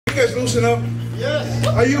You guys loosen up? Yes.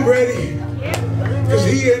 Are you ready? Because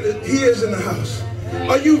he is in the house.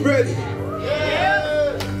 Are you ready?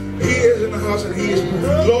 Yes. He is in the house and he is moving.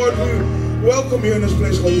 Lord, we welcome you in this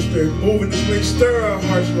place, Holy Spirit. Move in this place. Stir our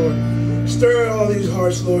hearts, Lord. Stir all these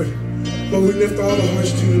hearts, Lord. But we lift all the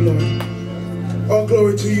hearts to you, Lord. All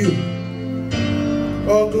glory to you.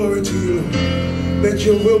 All glory to you, Lord. Let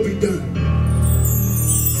your will be done.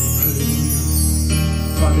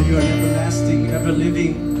 Hallelujah. Father, you are an everlasting,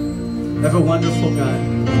 ever-living, ever-wonderful God.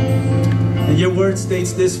 And your word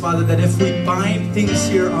states this, Father, that if we bind things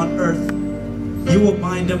here on earth, you will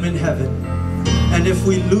bind them in heaven. And if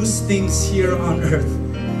we loose things here on earth,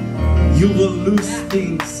 you will loose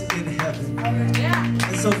things in heaven.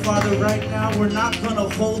 And so, Father, right now, we're not going to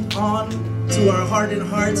hold on to our hardened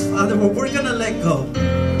hearts, Father, but we're going to let go.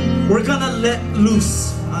 We're going to let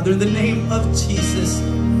loose, Father, in the name of Jesus.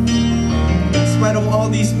 In spite of all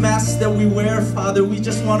these masks that we wear, Father, we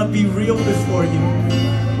just want to be real before you.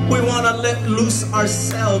 We want to let loose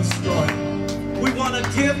ourselves, Lord. We want to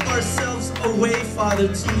give ourselves away, Father,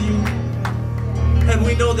 to you. And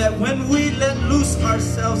we know that when we let loose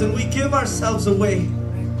ourselves and we give ourselves away,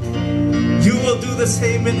 you will do the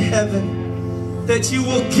same in heaven. That you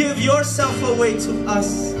will give yourself away to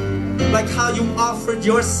us, like how you offered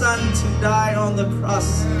your Son to die on the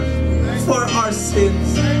cross for our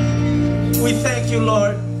sins. We thank you,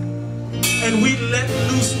 Lord. And we let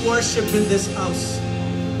loose worship in this house.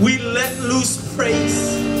 We let loose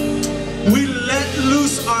praise. We let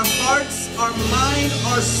loose our hearts, our mind,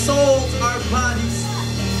 our souls, our bodies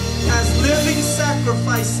as living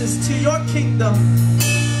sacrifices to your kingdom.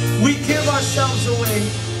 We give ourselves away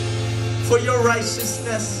for your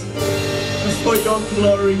righteousness and for your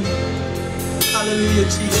glory. Hallelujah,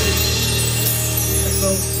 Jesus.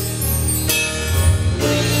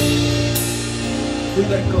 We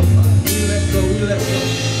let go, Father. We let go, we let go.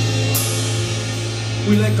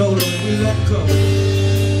 We let go, Lord. We let go.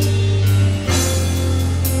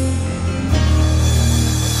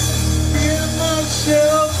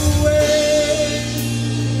 Myself away.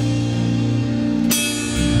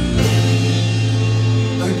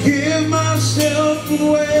 I give myself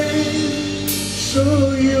away so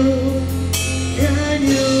you can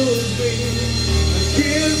use me. I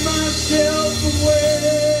give myself away.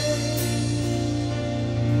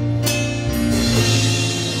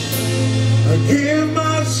 I give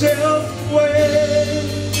myself away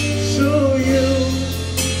so you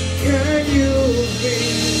can use me.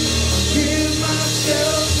 Give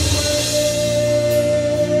myself away.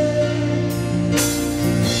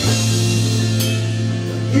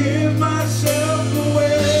 Give myself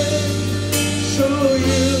away so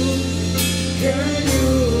you can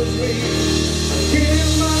use me.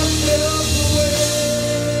 Give myself away.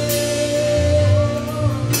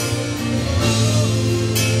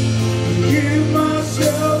 Give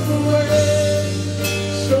myself away.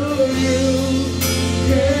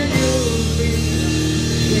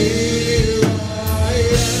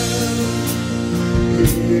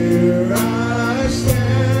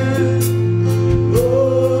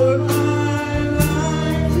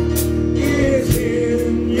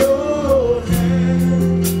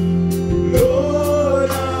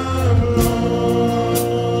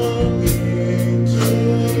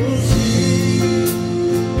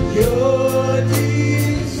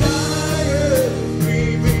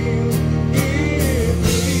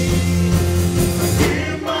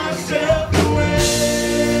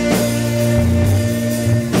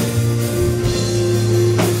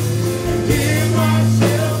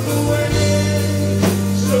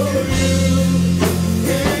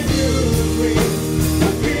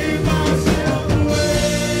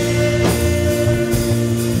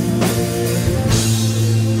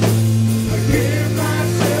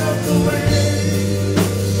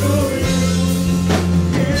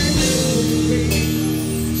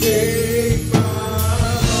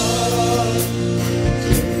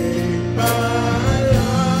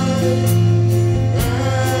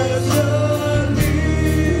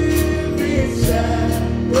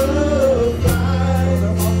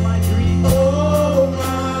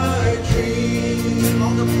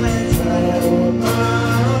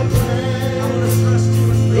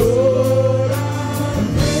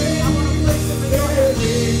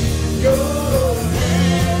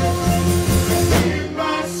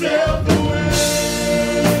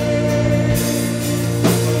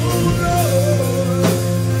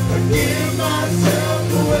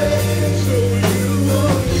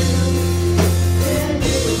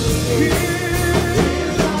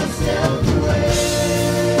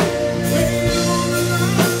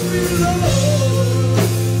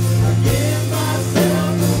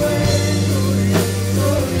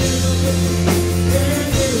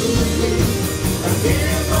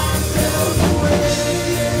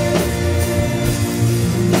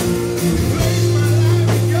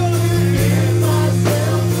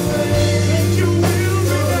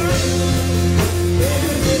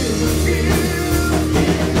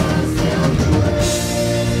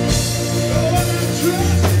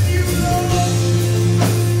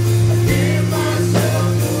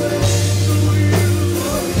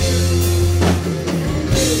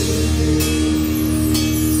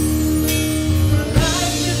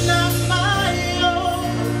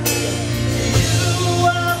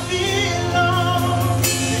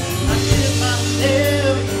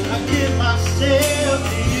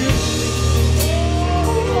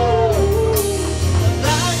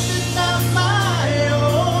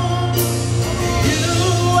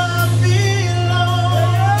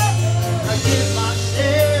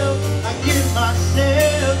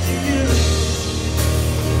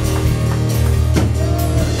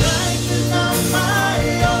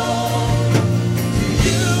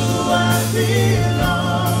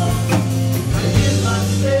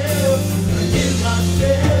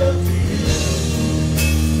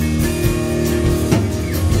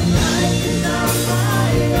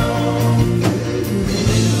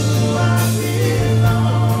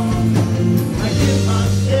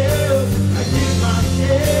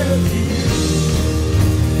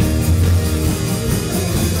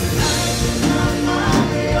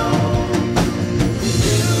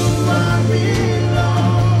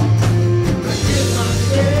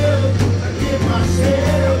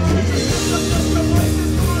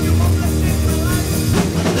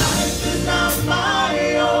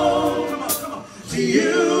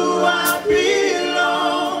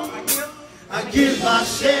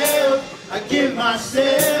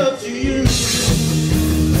 myself to you.